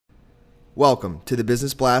Welcome to the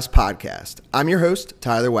Business Blast podcast. I'm your host,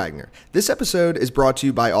 Tyler Wagner. This episode is brought to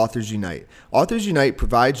you by Authors Unite. Authors Unite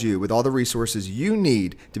provides you with all the resources you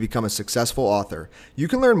need to become a successful author. You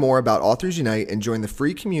can learn more about Authors Unite and join the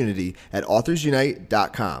free community at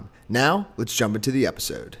authorsunite.com. Now, let's jump into the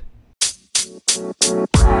episode.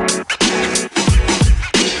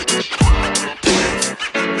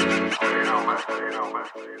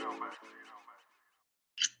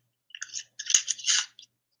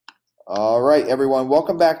 All right, everyone.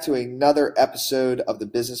 Welcome back to another episode of the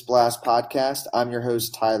Business Blast podcast. I'm your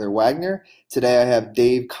host, Tyler Wagner. Today I have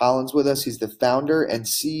Dave Collins with us. He's the founder and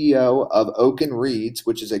CEO of Oaken Reads,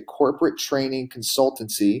 which is a corporate training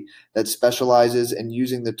consultancy that specializes in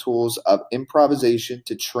using the tools of improvisation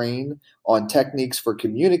to train on techniques for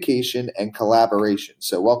communication and collaboration.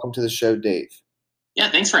 So welcome to the show, Dave. Yeah,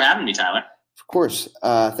 thanks for having me, Tyler. Of course.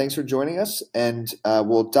 Thanks for joining us, and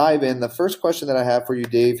we'll dive in. The first question that I have for you,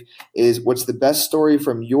 Dave, is what's the best story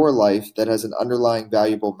from your life that has an underlying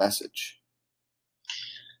valuable message?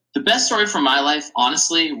 The best story from my life,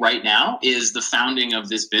 honestly, right now is the founding of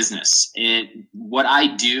this business. What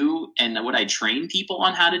I do and what I train people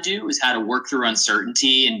on how to do is how to work through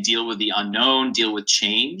uncertainty and deal with the unknown, deal with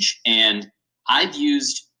change. And I've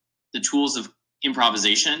used the tools of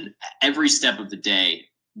improvisation every step of the day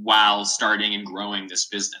while starting and growing this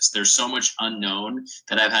business. There's so much unknown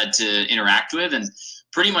that I've had to interact with, and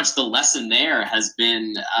pretty much the lesson there has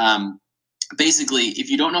been basically, if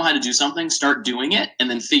you don't know how to do something, start doing it and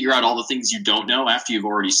then figure out all the things you don't know after you've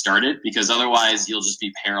already started, because otherwise you'll just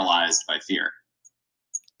be paralyzed by fear.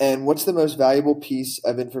 And what's the most valuable piece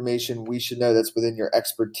of information we should know that's within your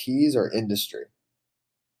expertise or industry?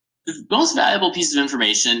 The most valuable piece of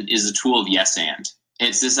information is the tool of yes and.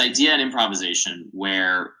 It's this idea in improvisation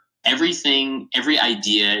where every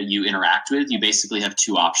idea you interact with, you basically have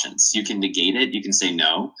two options. You can negate it, you can say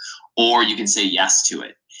no, or you can say yes to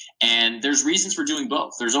it. And there's reasons for doing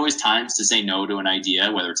both. There's always times to say no to an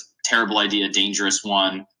idea, whether it's a terrible idea, a dangerous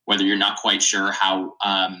one, whether you're not quite sure how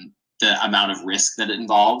the amount of risk that it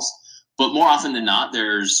involves. But more often than not,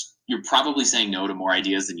 you're probably saying no to more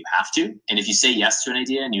ideas than you have to. And if you say yes to an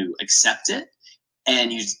idea and you accept it,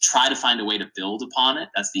 and you try to find a way to build upon it,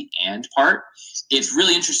 that's the and part. It's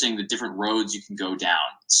really interesting the different roads you can go down.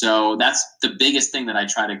 So that's the biggest thing that I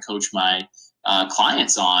try to coach my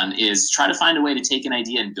clients on, is try to find a way to take an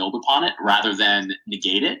idea and build upon it rather than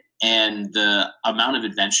negate it. And the amount of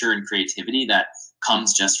adventure and creativity that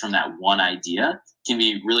comes just from that one idea can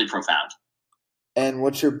be really profound. And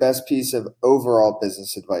what's your best piece of overall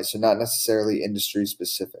business advice, so not necessarily industry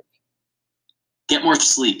specific? Get more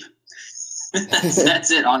sleep.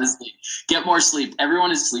 That's it, honestly. Get more sleep.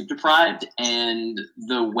 Everyone is sleep deprived, and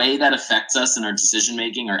the way that affects us in our decision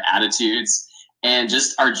making, our attitudes, and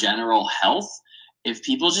just our general health, if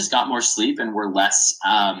people just got more sleep and were less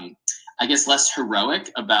less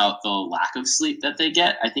heroic about the lack of sleep that they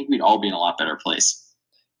get, I think we'd all be in a lot better place.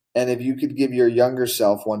 And if you could give your younger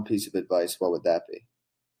self one piece of advice, what would that be?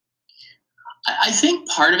 I think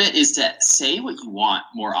part of it is to say what you want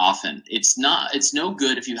more often. It's no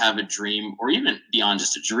good if you have a dream, or even beyond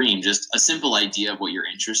just a dream, just a simple idea of what you're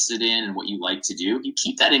interested in and what you like to do. If you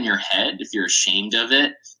keep that in your head, if you're ashamed of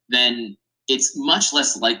it, then it's much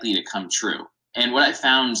less likely to come true. And what I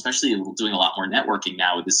found, especially doing a lot more networking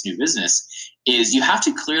now with this new business, is you have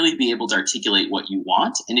to clearly be able to articulate what you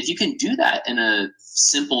want. And if you can do that in a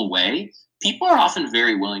simple way, people are often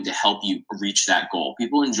very willing to help you reach that goal.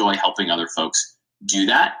 People enjoy helping other folks do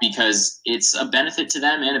that because it's a benefit to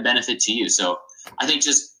them and a benefit to you. So I think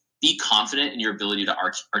just be confident in your ability to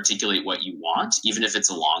articulate what you want, even if it's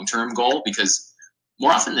a long-term goal, because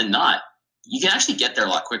more often than not, you can actually get there a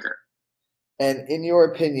lot quicker. And in your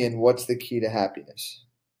opinion, what's the key to happiness?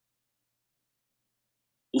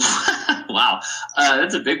 Wow,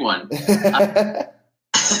 that's a big one. The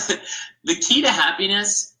key to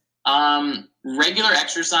happiness, regular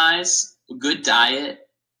exercise, good diet,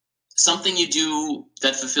 something you do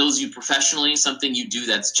that fulfills you professionally, something you do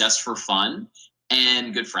that's just for fun,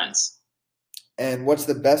 and good friends. And what's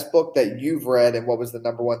the best book that you've read, and what was the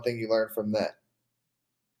number one thing you learned from that?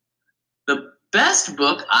 The best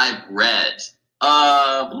book I've read,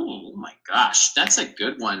 oh my gosh, that's a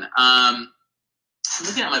good one. I'm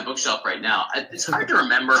looking at my bookshelf right now. It's hard to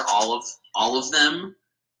remember all of them.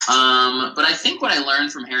 But I think what I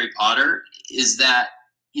learned from Harry Potter is that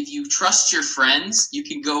if you trust your friends, you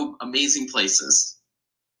can go amazing places.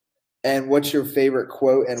 And what's your favorite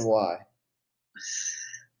quote and why?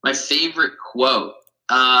 My favorite quote.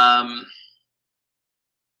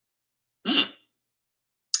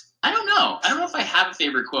 I don't know. I don't know if I have a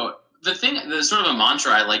favorite quote. The sort of a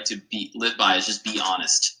mantra I like to live by is just be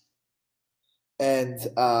honest. And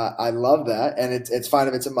I love that, and it's fine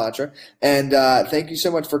if it's a mantra. And thank you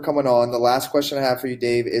so much for coming on. The last question I have for you,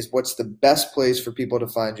 Dave, is what's the best place for people to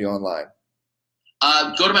find you online?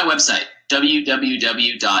 Go to my website,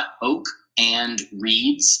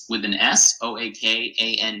 www.oakandreeds with an S,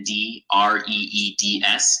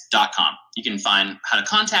 OAKANDREEDS.com. You can find how to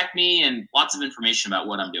contact me and lots of information about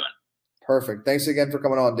what I'm doing. Perfect. Thanks again for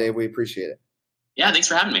coming on, Dave. We appreciate it. Yeah, thanks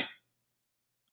for having me.